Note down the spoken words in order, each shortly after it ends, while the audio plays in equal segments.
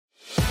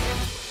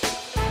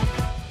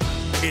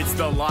It's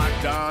the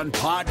Locked On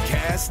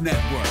Podcast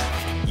Network,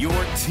 your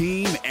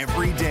team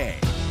every day.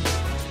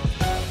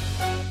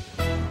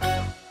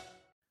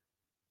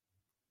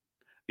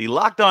 The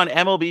Locked On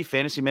MLB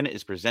Fantasy Minute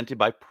is presented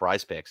by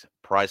Prize Picks.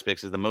 Prize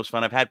Picks is the most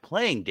fun I've had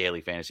playing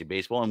daily fantasy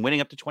baseball and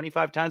winning up to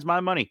 25 times my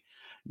money.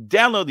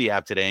 Download the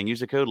app today and use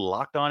the code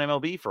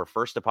LOCKEDONMLB for a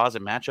first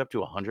deposit match up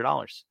to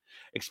 $100.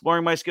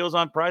 Exploring my skills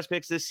on Prize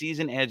Picks this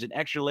season adds an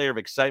extra layer of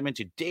excitement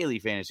to daily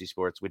fantasy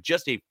sports. With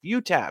just a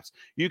few taps,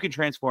 you can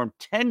transform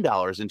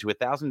 $10 into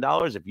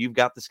 $1,000 if you've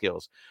got the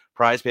skills.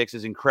 Prize Picks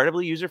is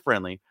incredibly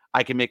user-friendly.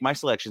 I can make my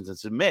selections and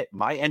submit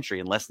my entry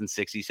in less than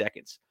 60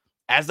 seconds.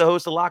 As the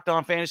host of Locked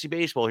On Fantasy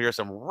Baseball, here are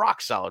some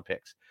rock-solid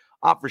picks.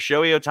 Opt for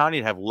Shohei Ohtani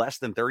to have less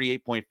than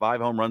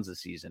 38.5 home runs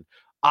this season.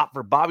 Opt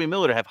for Bobby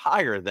Miller to have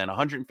higher than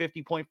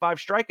 150.5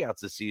 strikeouts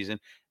this season.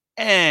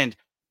 And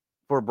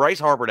for Bryce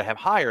Harper to have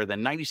higher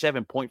than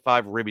 97.5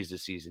 ribbies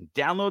this season.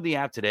 Download the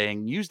app today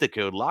and use the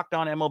code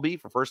LOCKEDONMLB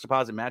for first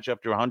deposit match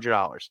up to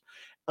 $100.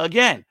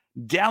 Again,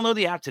 download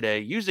the app today.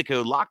 Use the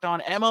code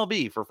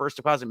LOCKEDONMLB for first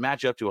deposit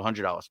match up to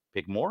 $100.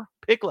 Pick more,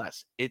 pick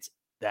less. It's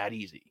that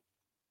easy.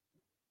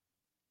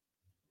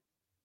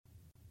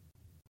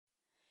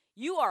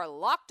 You are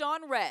Locked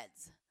On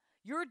Reds,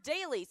 your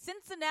daily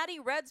Cincinnati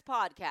Reds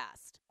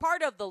podcast.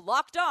 Part of the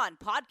Locked On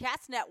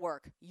Podcast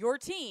Network, your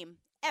team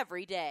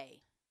every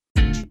day.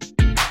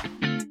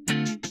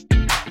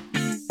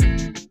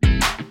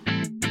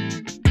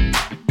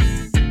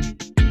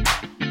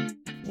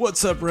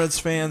 What's up, Reds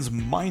fans?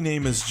 My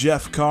name is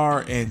Jeff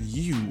Carr, and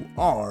you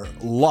are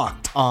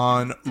Locked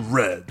On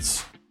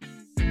Reds.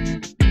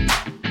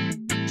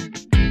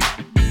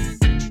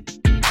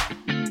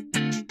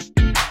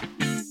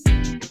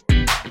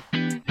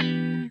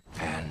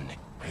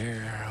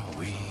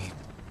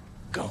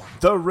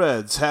 The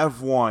Reds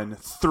have won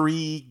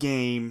 3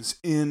 games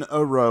in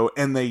a row,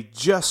 and they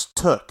just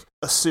took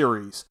a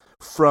series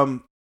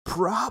from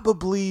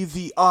probably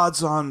the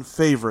odds-on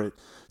favorite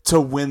to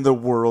win the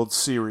World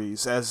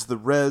Series, as the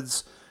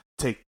Reds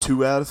take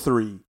 2 out of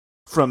 3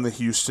 from the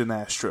Houston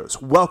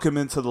Astros. Welcome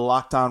into the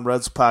Locked On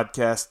Reds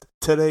podcast.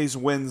 Today's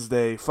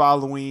Wednesday,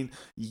 following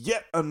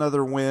yet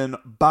another win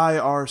by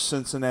our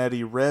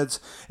Cincinnati Reds,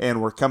 and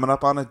we're coming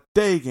up on a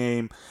day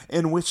game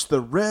in which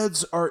the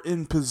Reds are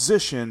in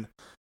position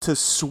to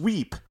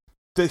sweep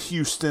the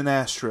Houston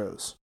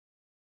Astros.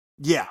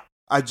 Yeah,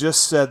 I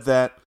just said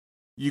that.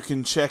 You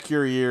can check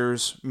your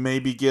ears,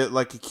 maybe get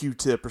like a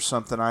Q-tip or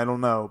something, I don't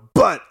know.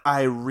 But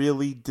I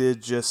really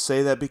did just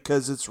say that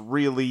because it's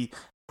really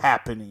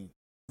happening.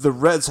 The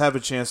Reds have a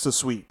chance to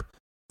sweep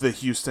the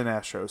Houston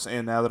Astros.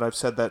 And now that I've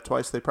said that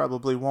twice, they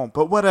probably won't.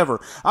 But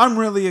whatever. I'm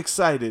really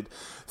excited.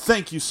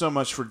 Thank you so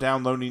much for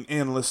downloading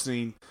and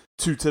listening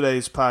to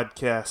today's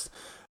podcast.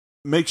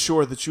 Make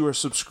sure that you are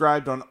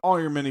subscribed on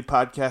all your many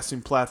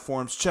podcasting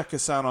platforms. Check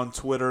us out on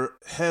Twitter.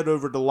 Head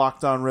over to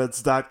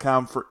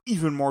LockedOnReds.com for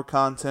even more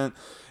content.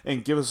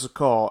 And give us a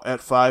call at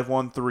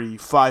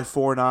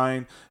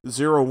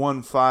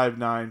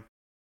 513-549-0159.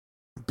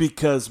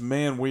 Because,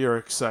 man, we are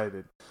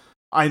excited.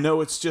 I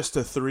know it's just a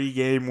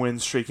 3-game win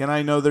streak. And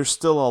I know there's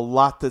still a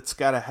lot that's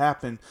got to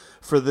happen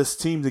for this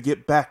team to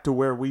get back to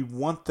where we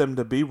want them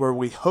to be, where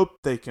we hope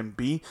they can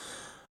be.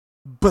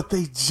 But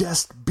they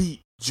just beat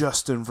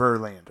Justin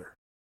Verlander.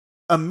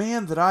 A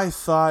man that I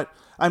thought,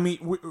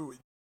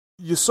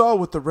 you saw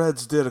what the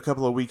Reds did a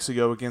couple of weeks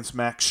ago against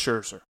Max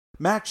Scherzer.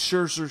 Max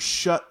Scherzer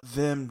shut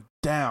them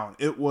down.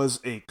 It was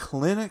a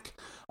clinic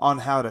on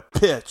how to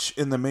pitch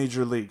in the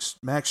major leagues.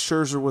 Max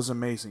Scherzer was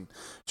amazing.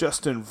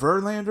 Justin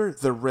Verlander,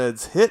 the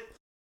Reds hit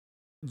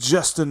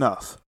just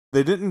enough.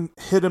 They didn't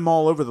hit him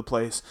all over the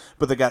place,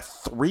 but they got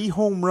 3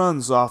 home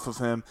runs off of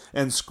him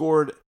and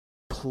scored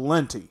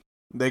plenty.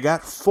 They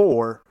got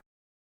 4.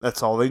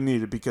 That's all they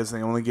needed because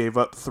they only gave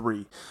up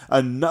 3.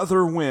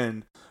 Another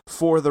win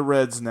for the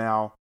Reds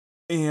now,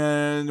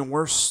 and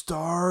we're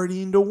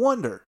starting to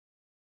wonder.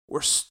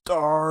 We're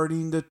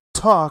starting to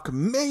talk.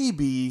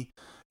 Maybe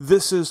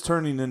this is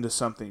turning into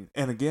something.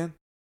 And again,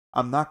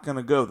 I'm not going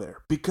to go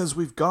there because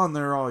we've gone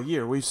there all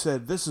year. We've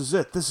said this is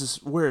it. This is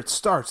where it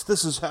starts.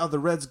 This is how the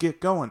Reds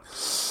get going.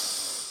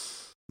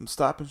 I'm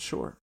stopping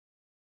short.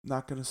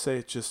 Not going to say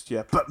it just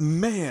yet. But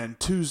man,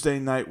 Tuesday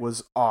night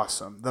was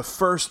awesome. The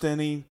first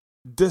inning,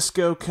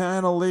 Disco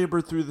kind of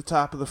labored through the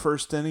top of the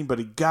first inning, but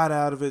he got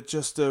out of it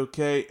just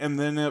okay. And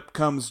then up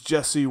comes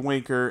Jesse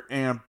Winker,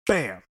 and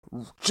bam,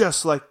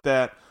 just like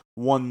that,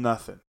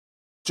 1-0.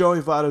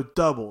 Joey Votto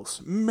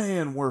doubles.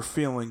 Man, we're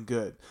feeling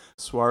good.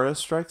 Suarez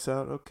strikes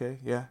out. Okay,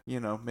 yeah,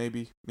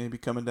 maybe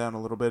coming down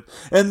a little bit.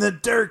 And then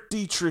Derek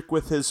Dietrich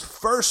with his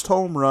first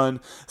home run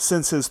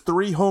since his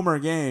 3-homer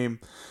game.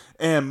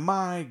 And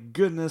my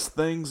goodness,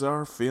 things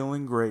are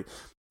feeling great.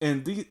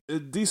 And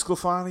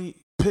DeSclafani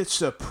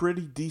pitched a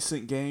pretty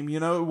decent game.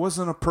 It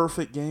wasn't a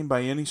perfect game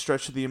by any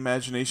stretch of the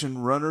imagination.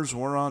 Runners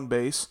were on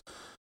base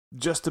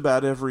just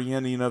about every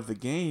inning of the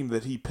game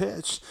that he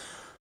pitched.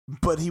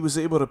 But he was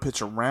able to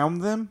pitch around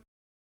them,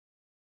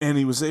 and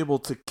he was able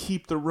to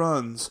keep the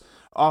runs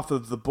off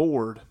of the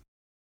board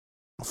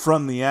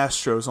from the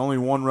Astros. Only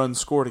 1 run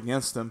scored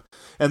against them.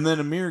 And then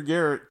Amir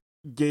Garrett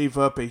gave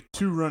up a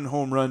 2-run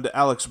home run to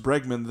Alex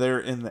Bregman there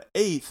in the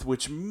 8th,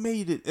 which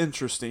made it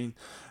interesting,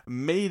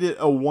 made it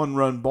a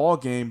 1-run ball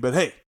game. But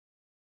hey,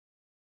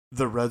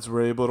 the Reds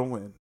were able to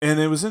win. And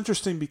it was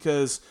interesting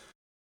because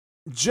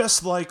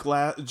just like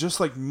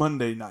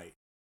Monday night,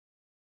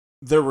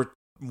 there was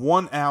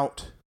one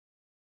out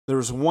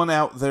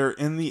there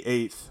in the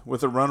 8th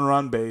with a runner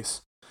on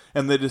base,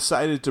 and they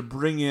decided to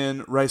bring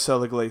in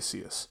Raisel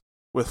Iglesias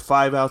with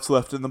 5 outs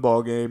left in the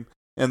ball game,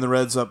 and the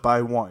Reds up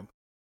by 1.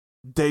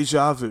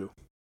 Deja vu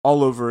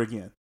all over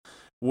again.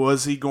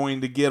 Was he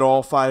going to get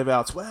all 5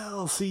 outs?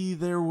 Well, see,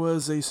 there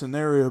was a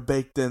scenario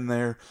baked in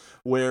there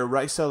where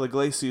Raisel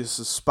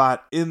Iglesias'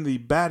 spot in the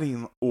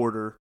batting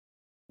order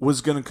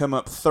was going to come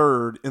up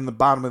 3rd in the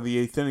bottom of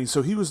the 8th inning,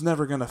 so he was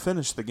never going to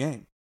finish the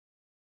game,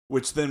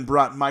 which then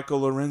brought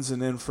Michael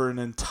Lorenzen in for an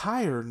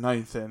entire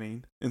 9th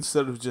inning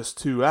instead of just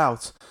 2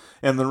 outs,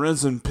 and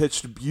Lorenzen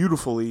pitched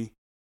beautifully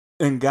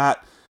and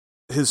got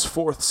his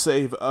 4th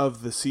save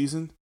of the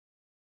season.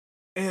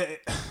 And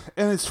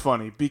it's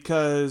funny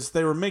because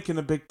they were making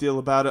a big deal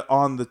about it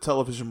on the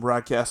television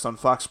broadcast on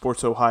Fox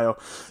Sports Ohio.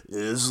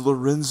 Is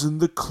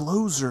Lorenzen the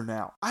closer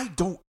now? I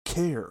don't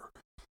care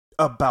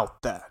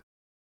about that.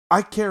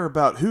 I care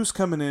about who's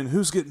coming in,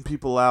 who's getting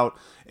people out,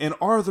 and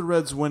are the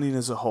Reds winning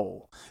as a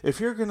whole. If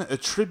you're going to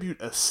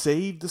attribute a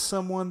save to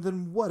someone,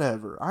 then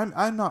whatever.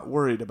 I'm not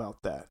worried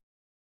about that.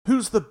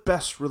 Who's the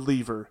best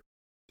reliever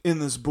in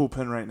this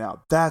bullpen right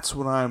now? That's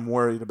what I'm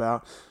worried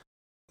about.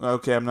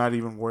 Okay, I'm not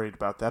even worried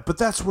about that, but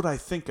that's what I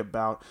think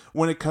about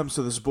when it comes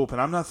to this bullpen.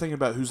 I'm not thinking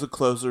about who's the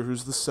closer,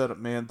 who's the setup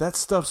man. That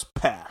stuff's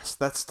past.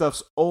 That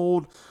stuff's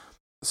old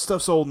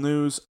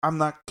news. I'm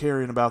not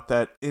caring about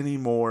that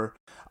anymore.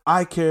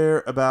 I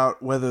care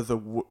about whether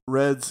the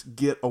Reds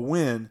get a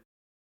win,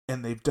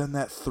 and they've done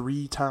that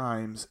 3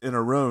 times in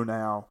a row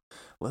now.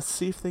 Let's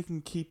see if they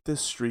can keep this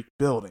streak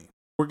building.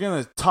 We're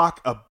going to talk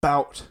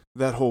about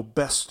that whole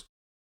best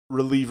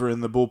reliever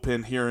in the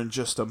bullpen here in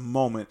just a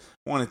moment.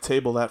 I want to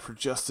table that for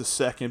just a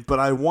second, but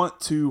I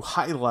want to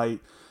highlight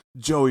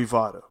Joey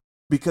Votto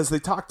because they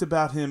talked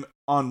about him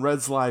on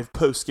Reds Live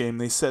postgame.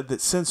 They said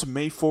that since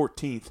May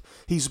 14th,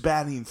 he's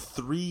batting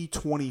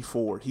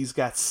 .324. He's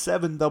got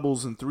 7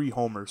 doubles and 3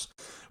 homers,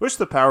 which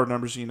the power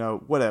numbers,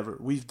 whatever.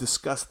 We've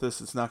discussed this.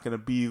 It's not going to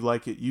be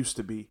like it used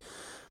to be.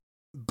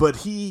 But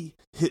he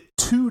hit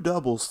 2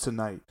 doubles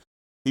tonight.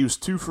 He was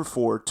 2 for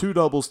 4, 2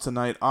 doubles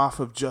tonight off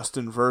of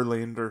Justin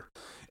Verlander.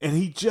 And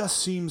he just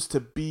seems to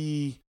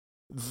be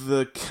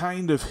the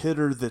kind of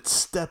hitter that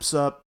steps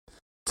up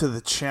to the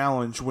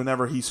challenge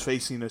whenever he's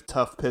facing a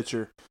tough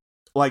pitcher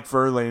like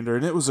Verlander.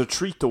 And it was a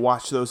treat to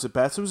watch those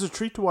at-bats. It was a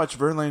treat to watch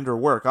Verlander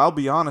work. I'll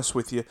be honest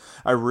with you.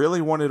 I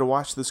really wanted to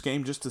watch this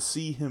game just to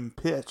see him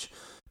pitch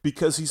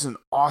because he's an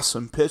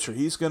awesome pitcher.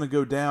 He's going to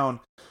go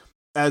down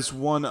as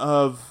one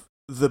of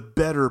the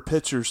better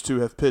pitchers to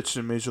have pitched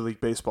in Major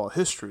League Baseball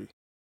history.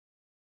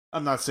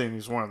 I'm not saying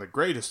he's one of the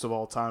greatest of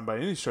all time by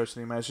any stretch of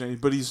the imagination,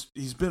 but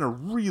he's been a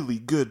really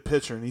good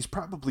pitcher, and he's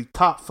probably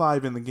top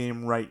 5 in the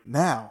game right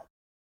now.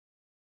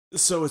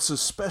 So it's a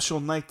special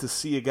night to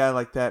see a guy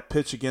like that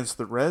pitch against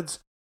the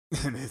Reds,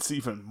 and it's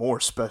even more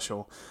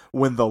special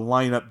when the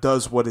lineup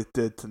does what it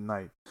did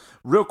tonight.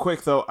 Real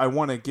quick, though, I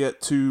want to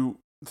get to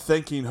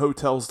thanking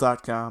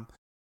Hotels.com,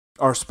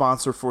 our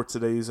sponsor for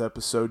today's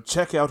episode.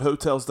 Check out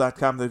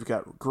Hotels.com. They've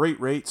got great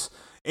rates,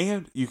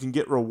 and you can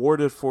get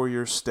rewarded for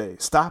your stay.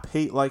 Stop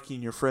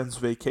hate-liking your friends'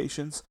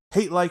 vacations.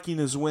 Hate-liking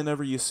is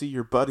whenever you see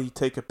your buddy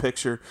take a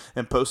picture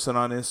and post it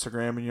on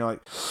Instagram, and you're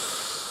like,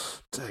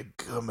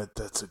 dadgummit,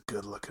 that's a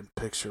good-looking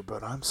picture,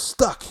 but I'm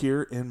stuck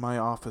here in my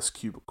office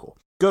cubicle.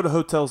 Go to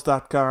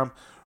Hotels.com,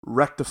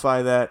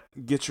 rectify that,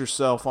 get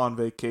yourself on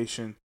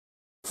vacation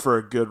for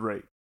a good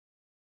rate.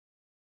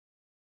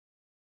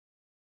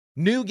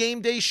 New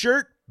game day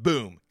shirt?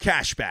 Boom,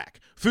 cashback.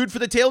 Food for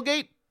the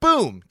tailgate?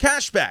 Boom,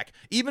 cashback.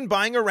 Even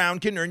buying a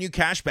round can earn you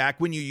cash back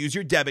when you use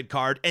your debit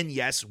card. And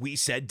yes, we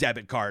said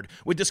debit card.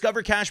 With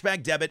Discover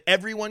Cashback Debit,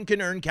 everyone can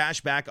earn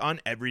cash back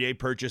on everyday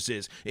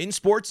purchases. In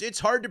sports, it's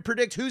hard to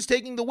predict who's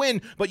taking the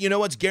win, but you know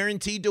what's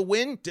guaranteed to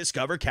win?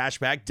 Discover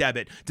Cashback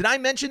Debit. Did I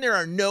mention there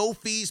are no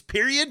fees,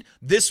 period?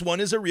 This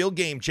one is a real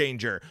game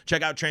changer.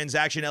 Check out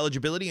transaction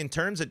eligibility and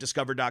terms at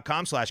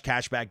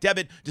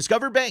discover.com/cashbackdebit.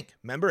 Discover Bank,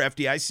 member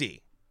FDIC.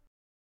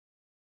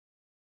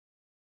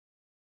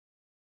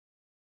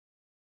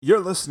 You're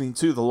listening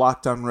to the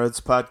Locked On Reds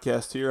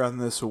podcast here on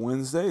this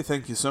Wednesday.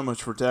 Thank you so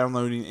much for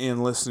downloading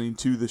and listening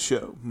to the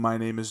show. My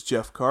name is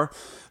Jeff Carr.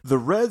 The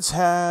Reds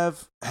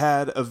have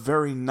had a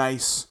very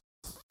nice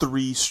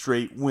 3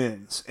 straight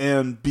wins,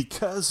 and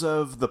because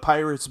of the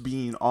Pirates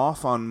being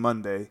off on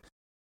Monday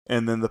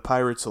and then the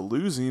Pirates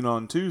losing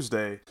on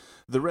Tuesday,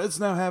 the Reds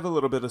now have a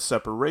little bit of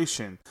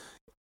separation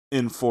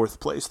in 4th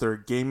place. They're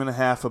a game and a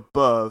half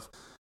above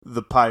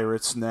the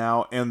Pirates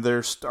now, and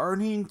they're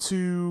starting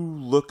to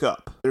look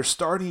up. They're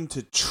starting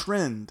to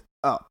trend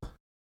up.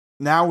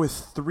 Now with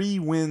 3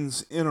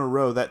 wins in a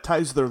row, that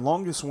ties their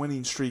longest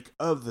winning streak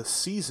of the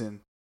season,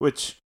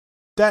 which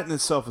that in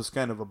itself is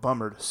kind of a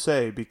bummer to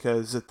say,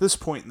 because at this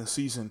point in the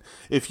season,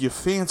 if you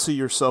fancy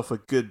yourself a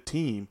good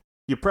team,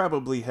 You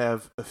probably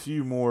have a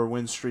few more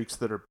win streaks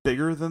that are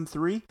bigger than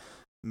 3.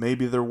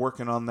 Maybe they're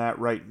working on that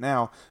right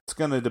now. It's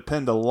going to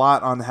depend a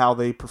lot on how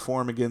they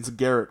perform against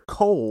Garrett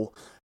Cole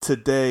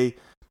today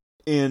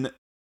in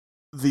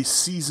the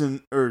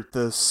season or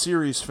the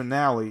series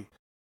finale.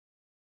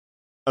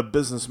 A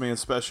businessman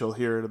special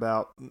here at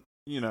about,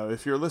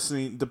 if you're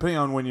listening, depending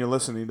on when you're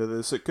listening to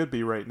this, it could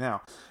be right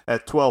now.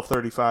 At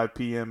 12:35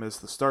 p.m. is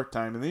the start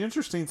time. And the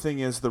interesting thing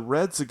is the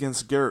Reds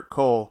against Garrett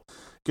Cole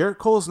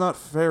has not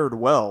fared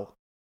well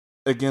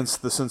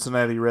against the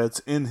Cincinnati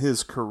Reds in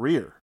his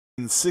career.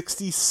 In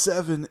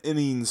 67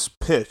 innings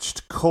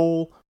pitched,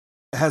 Cole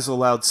has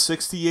allowed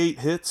 68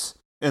 hits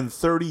and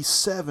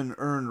 37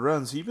 earned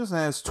runs. He even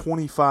has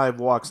 25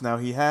 walks. Now,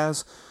 he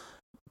has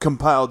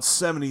compiled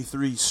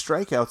 73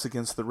 strikeouts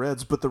against the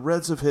Reds, but the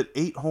Reds have hit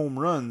 8 home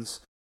runs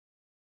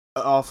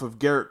off of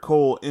Garrett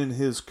Cole in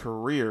his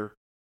career,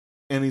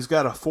 and he's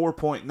got a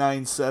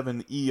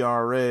 4.97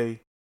 ERA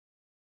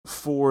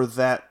for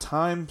that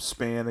time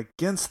span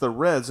against the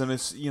Reds, and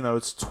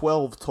it's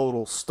 12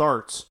 total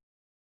starts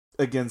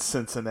against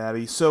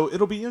Cincinnati. So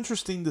it'll be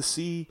interesting to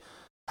see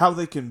how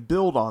they can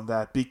build on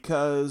that,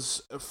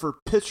 because for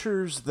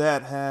pitchers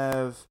that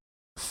have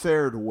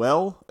fared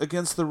well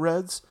against the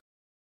Reds,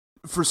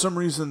 for some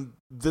reason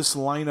this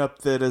lineup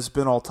that has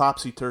been all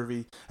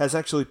topsy-turvy has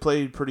actually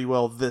played pretty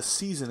well this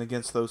season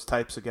against those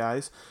types of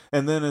guys.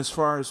 And then as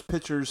far as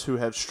pitchers who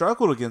have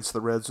struggled against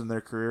the Reds in their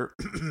career,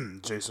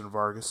 Jason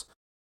Vargas,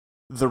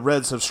 the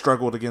Reds have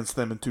struggled against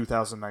them in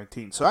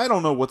 2019. So I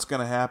don't know what's going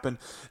to happen.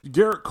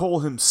 Garrett Cole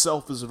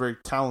himself is a very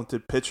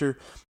talented pitcher,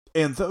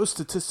 and those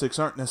statistics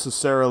aren't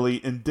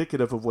necessarily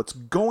indicative of what's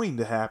going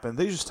to happen.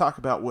 They just talk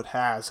about what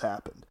has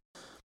happened.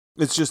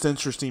 It's just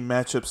interesting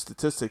matchup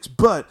statistics.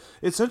 But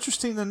it's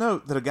interesting to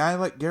note that a guy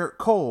like Garrett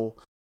Cole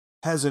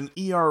has an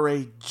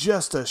ERA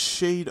just a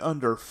shade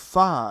under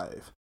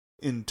 5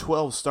 in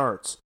 12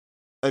 starts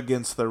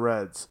against the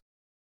Reds.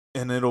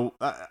 And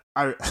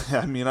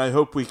I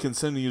hope we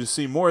continue to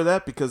see more of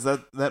that, because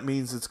that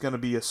means it's going to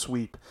be a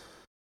sweep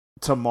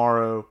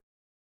today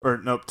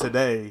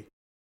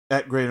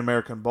at Great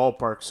American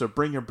Ballpark. So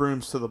bring your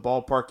brooms to the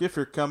ballpark if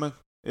you're coming.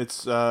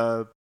 It's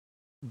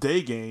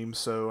day game,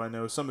 so I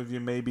know some of you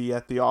may be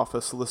at the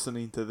office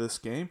listening to this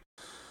game.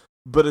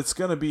 But it's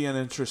going to be an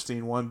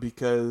interesting one,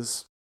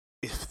 because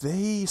if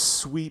they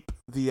sweep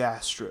the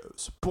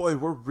Astros, boy,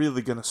 we're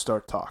really going to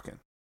start talking.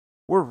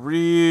 We're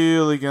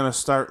really going to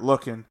start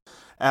looking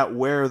at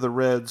where the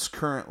Reds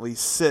currently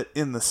sit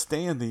in the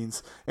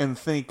standings and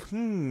think,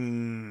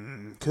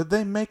 could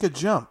they make a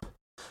jump?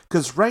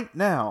 Because right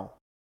now,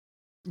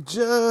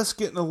 just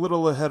getting a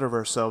little ahead of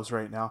ourselves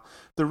right now,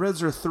 the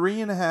Reds are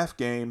 3.5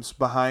 games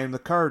behind the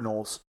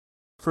Cardinals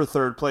for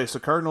third place. The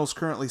Cardinals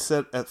currently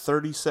sit at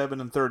 37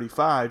 and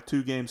 35,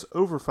 2 games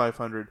over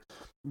 500.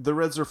 The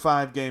Reds are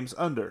 5 games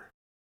under.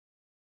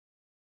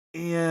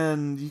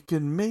 And you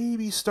can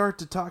maybe start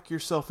to talk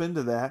yourself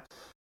into that.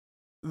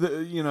 They're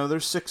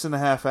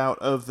 6.5 out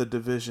of the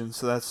division,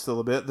 so that's still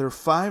a bit. They're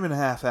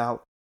 5.5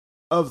 out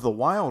of the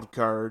wild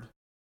card,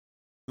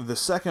 the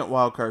second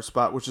wild card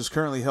spot, which is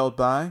currently held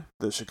by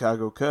the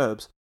Chicago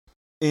Cubs.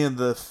 And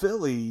the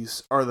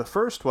Phillies are the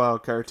first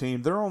wild card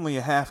team. They're only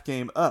a half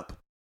game up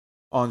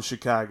on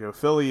Chicago.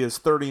 Philly is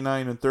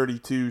 39 and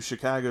 32.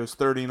 Chicago's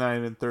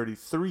 39 and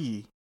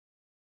 33.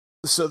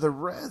 So the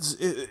Reds,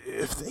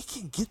 if they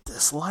can get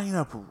this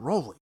lineup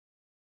rolling,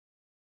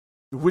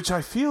 which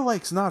I feel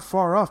like is not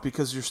far off,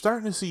 because you're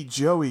starting to see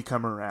Joey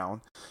come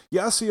around.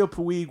 Yasiel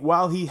Puig,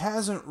 while he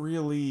hasn't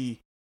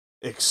really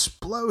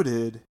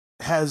exploded,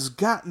 has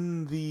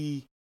gotten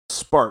the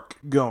spark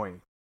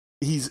going.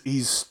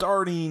 He's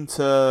starting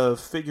to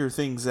figure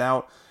things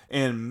out,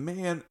 and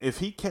man, if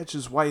he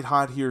catches white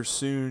hot here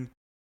soon,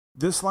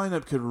 this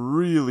lineup could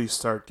really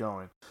start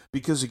going,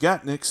 because you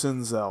got Nick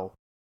Senzel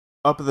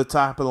up at the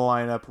top of the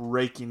lineup,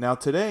 raking. Now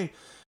today,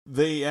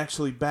 they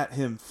actually bat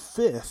him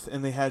 5th,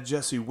 and they had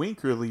Jesse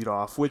Winker lead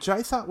off, which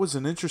I thought was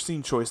an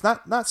interesting choice.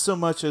 Not so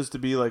much as to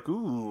be like,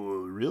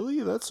 ooh,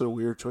 really? That's a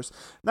weird choice.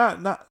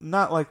 Not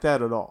like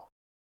that at all.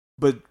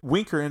 But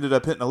Winker ended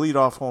up hitting a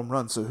leadoff home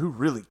run, so who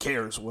really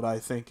cares what I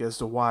think as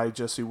to why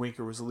Jesse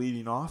Winker was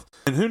leading off?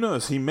 And who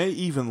knows, he may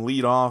even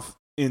lead off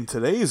in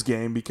today's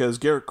game, because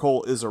Garrett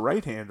Cole is a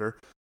right-hander.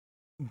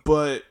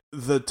 But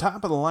the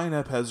top of the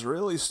lineup has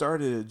really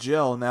started to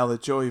gel now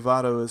that Joey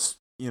Votto is,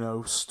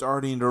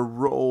 starting to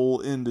roll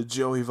into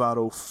Joey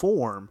Votto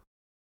form,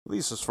 at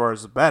least as far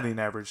as the batting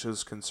average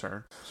is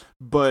concerned.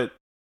 But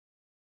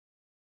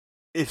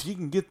if you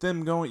can get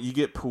them going, you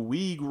get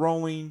Puig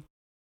rolling,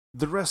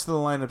 the rest of the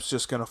lineup's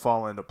just going to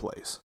fall into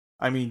place.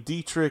 I mean,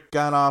 Dietrich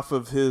got off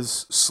of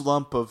his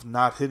slump of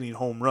not hitting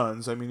home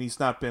runs. I mean, he's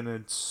not been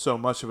in so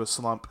much of a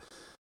slump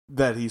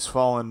that he's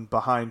fallen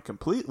behind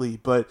completely,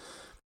 but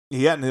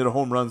he hadn't hit a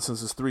home run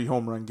since his 3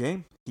 home run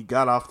game. He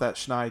got off that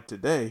schneid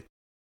today.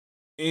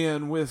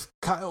 And with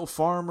Kyle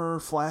Farmer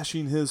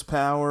flashing his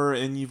power,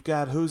 and you've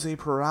got Jose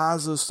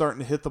Peraza starting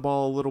to hit the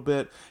ball a little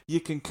bit, you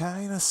can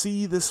kind of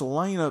see this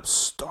lineup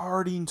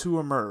starting to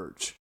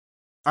emerge.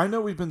 I know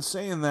we've been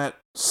saying that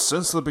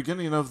since the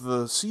beginning of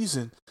the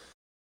season,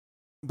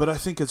 but I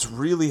think it's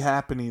really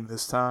happening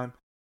this time.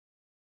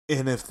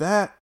 And if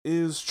that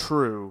is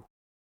true,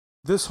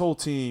 this whole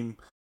team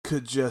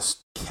could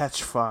just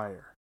catch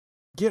fire.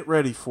 Get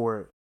ready for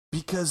it,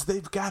 because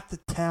they've got the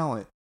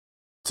talent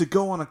to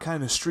go on a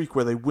kind of streak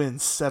where they win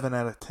 7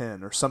 out of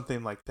 10 or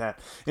something like that.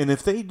 And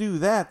if they do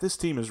that, this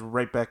team is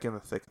right back in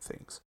the thick of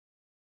things.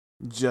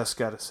 Just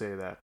got to say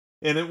that.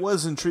 And it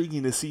was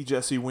intriguing to see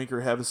Jesse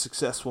Winker have a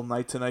successful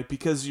night tonight,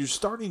 because you're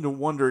starting to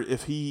wonder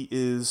if he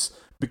is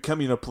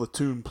becoming a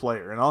platoon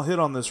player. And I'll hit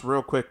on this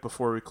real quick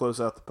before we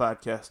close out the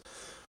podcast.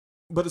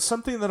 But it's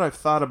something that I've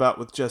thought about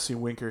with Jesse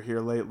Winker here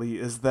lately,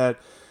 is that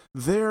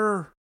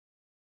their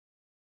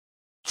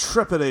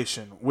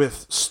trepidation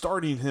with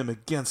starting him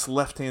against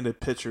left-handed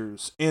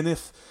pitchers, and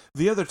if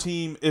the other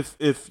team, if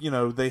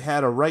they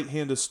had a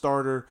right-handed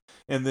starter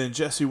and then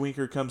Jesse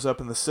Winker comes up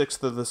in the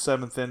 6th or the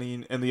 7th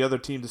inning and the other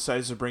team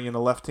decides to bring in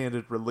a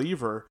left-handed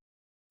reliever,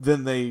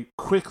 then they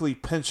quickly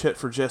pinch hit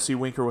for Jesse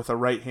Winker with a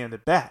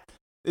right-handed bat.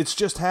 It's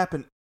just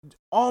happened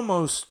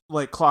almost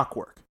like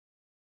clockwork.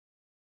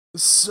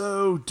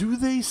 So do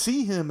they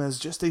see him as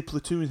just a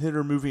platoon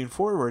hitter moving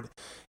forward?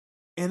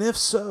 And if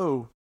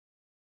so,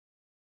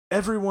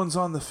 everyone's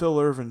on the Phil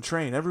Ervin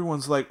train.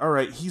 Everyone's like, all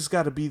right, he's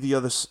got to be the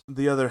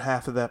other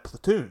half of that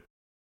platoon.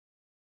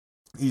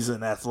 He's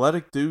an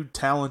athletic dude,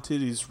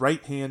 talented, he's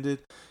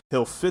right-handed.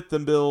 He'll fit the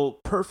bill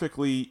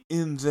perfectly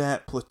in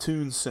that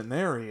platoon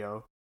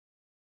scenario.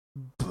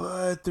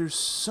 But there's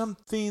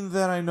something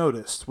that I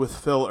noticed with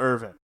Phil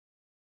Ervin,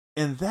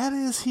 and that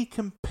is he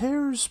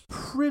compares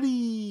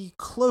pretty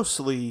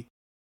closely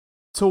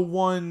to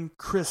one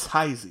Chris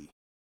Heisey.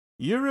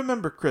 You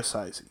remember Chris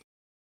Heisey?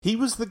 He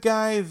was the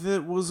guy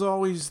that was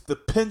always the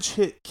pinch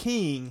hit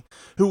king,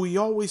 who we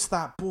always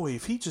thought, boy,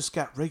 if he just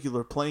got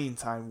regular playing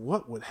time,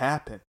 what would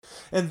happen?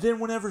 And then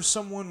whenever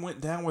someone went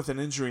down with an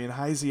injury and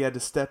Heisey had to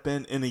step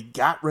in and he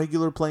got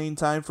regular playing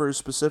time for a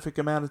specific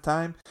amount of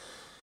time,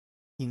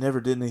 he never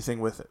did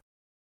anything with it.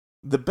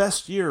 The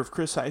best year of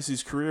Chris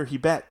Heisey's career, he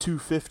bat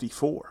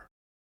 .254.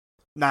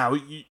 Now,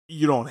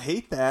 you don't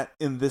hate that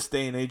in this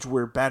day and age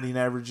where batting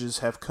averages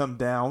have come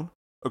down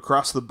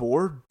across the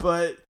board,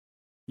 but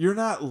you're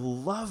not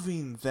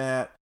loving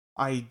that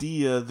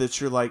idea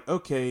that you're like,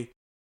 okay,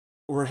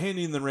 we're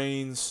handing the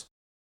reins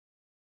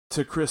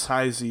to Chris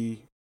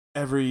Heisey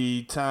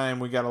every time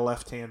we got a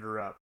left-hander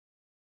up.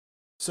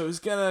 So he's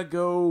going to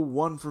go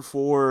 1 for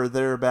 4 or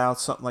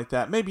thereabouts, something like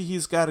that. Maybe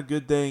he's got a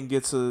good day and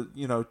gets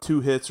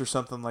 2 hits or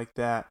something like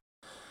that.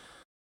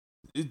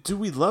 Do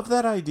we love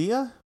that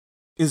idea?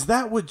 Is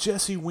that what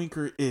Jesse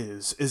Winker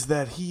is? Is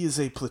that he is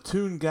a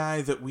platoon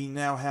guy that we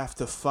now have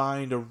to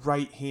find a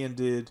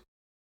right-handed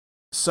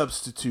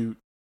substitute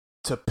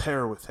to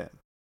pair with him?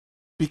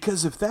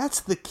 Because if that's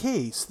the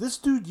case, this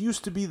dude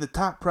used to be the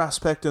top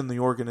prospect in the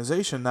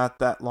organization not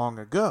that long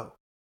ago.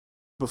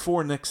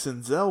 Before Nick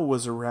Senzel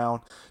was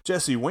around,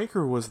 Jesse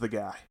Winker was the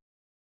guy.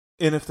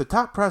 And if the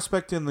top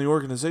prospect in the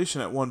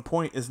organization at one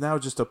point is now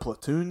just a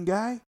platoon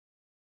guy,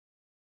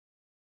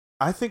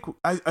 I think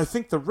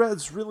the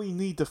Reds really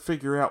need to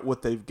figure out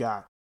what they've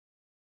got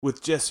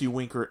with Jesse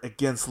Winker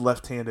against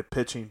left-handed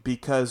pitching,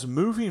 because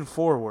moving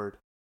forward,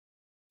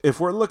 if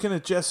we're looking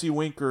at Jesse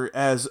Winker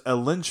as a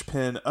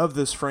linchpin of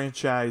this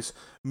franchise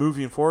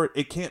moving forward,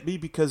 it can't be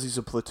because he's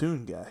a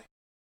platoon guy.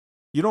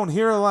 You don't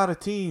hear a lot of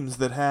teams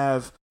that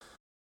have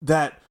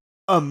that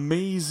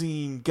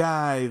amazing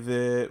guy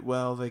that,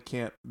 well, they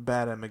can't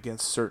bat him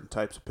against certain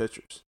types of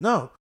pitchers.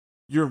 No,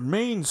 your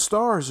main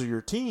stars of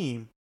your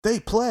team, they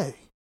play,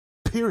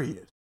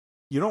 period.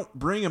 You don't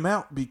bring them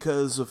out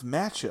because of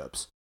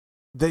matchups.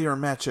 They are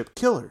matchup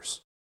killers.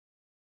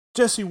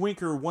 Jesse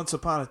Winker, once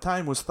upon a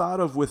time, was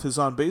thought of with his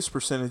on-base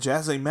percentage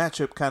as a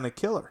matchup kind of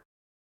killer.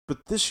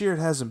 But this year it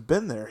hasn't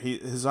been there.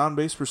 His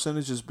on-base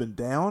percentage has been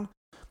down.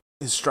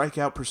 His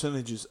strikeout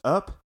percentage is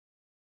up.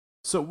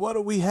 So what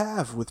do we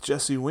have with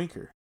Jesse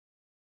Winker?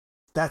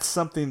 That's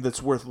something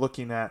that's worth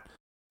looking at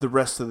the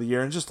rest of the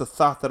year. And just a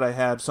thought that I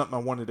had, something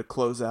I wanted to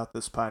close out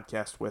this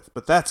podcast with.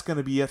 But that's going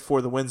to be it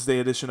for the Wednesday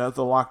edition of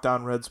the Locked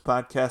On Reds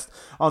podcast.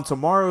 On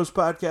tomorrow's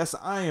podcast,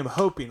 I am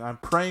hoping, I'm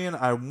praying,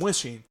 I'm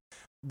wishing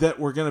that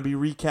we're going to be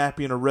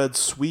recapping a Reds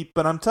sweep.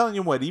 But I'm telling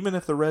you what, even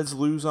if the Reds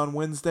lose on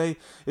Wednesday,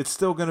 it's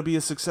still going to be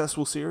a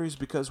successful series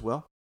because,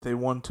 well, they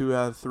won 2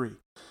 out of 3.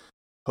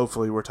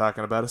 Hopefully we're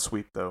talking about a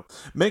sweep, though.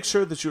 Make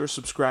sure that you are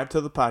subscribed to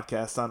the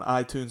podcast on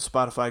iTunes,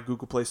 Spotify,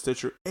 Google Play,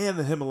 Stitcher, and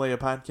the Himalaya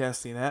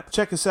podcasting app.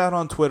 Check us out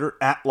on Twitter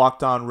at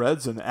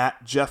LockedOnReds and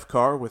at Jeff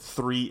Carr with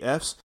 3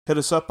 Fs. Hit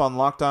us up on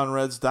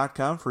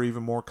LockedOnReds.com for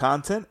even more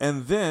content.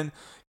 And then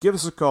give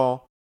us a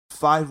call,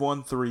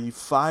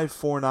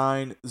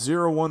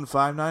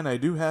 513-549-0159. I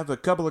do have a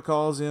couple of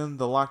calls in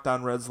the Locked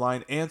On Reds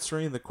line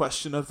answering the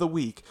question of the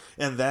week,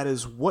 and that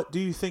is, what do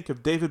you think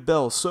of David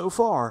Bell so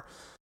far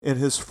in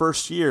his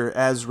first year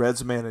as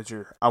Reds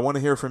manager? I want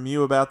to hear from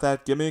you about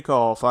that. Give me a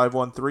call,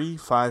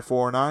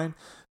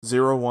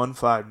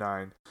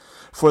 513-549-0159.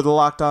 For the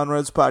Locked On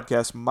Reds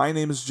podcast, my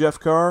name is Jeff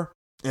Carr,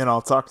 and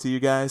I'll talk to you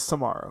guys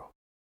tomorrow.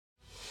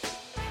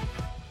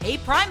 Hey,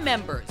 Prime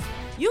members,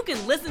 you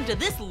can listen to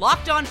this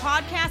Locked On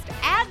podcast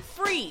ad-free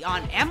free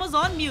on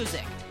Amazon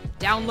Music.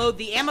 Download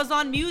the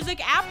Amazon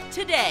Music app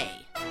today.